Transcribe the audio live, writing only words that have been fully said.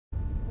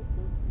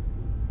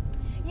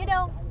You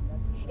know,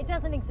 it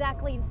doesn't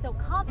exactly instill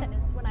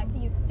confidence when I see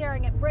you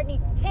staring at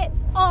Brittany's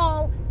tits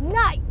all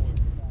night.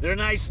 They're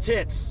nice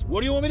tits. What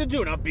do you want me to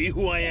do, not be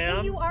who I am?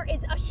 If who you are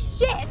is a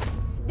shit,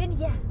 then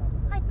yes,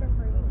 I'd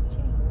prefer you to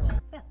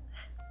change. Well,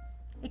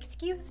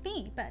 excuse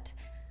me, but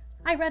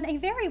I run a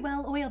very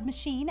well-oiled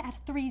machine at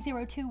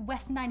 302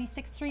 West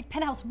 96th Street,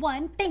 Penthouse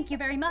 1. Thank you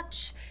very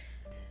much.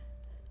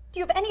 Do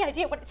you have any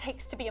idea what it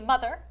takes to be a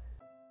mother?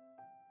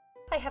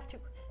 I have to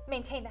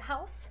maintain the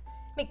house,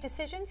 make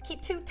decisions,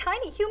 keep two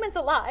tiny humans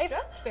alive.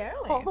 Just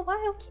barely. All the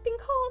while keeping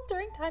calm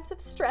during times of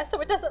stress so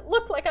it doesn't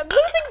look like I'm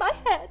losing my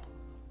head.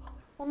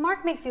 Well,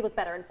 Mark makes you look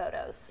better in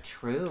photos.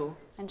 True.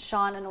 And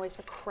Sean annoys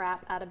the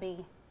crap out of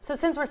me. So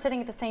since we're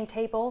sitting at the same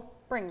table,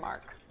 bring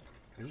Mark.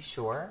 Are you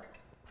sure?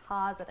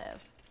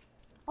 Positive.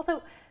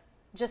 Also,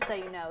 just so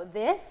you know,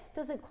 this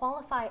doesn't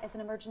qualify as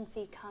an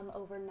emergency come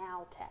over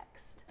now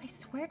text. I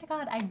swear to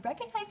God, I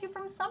recognize you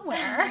from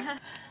somewhere.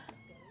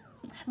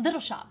 Little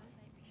Shop,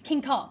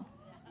 King Kong,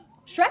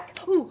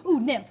 Shrek, ooh,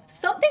 Nymph,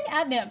 something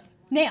at Nymph,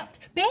 Namped,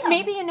 bam.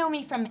 Maybe you know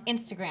me from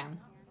Instagram.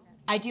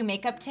 I do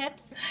makeup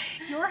tips.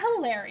 You're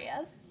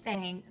hilarious.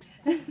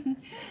 Thanks.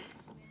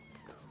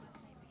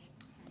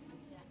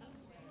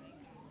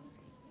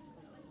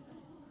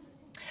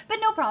 But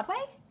no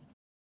Broadway?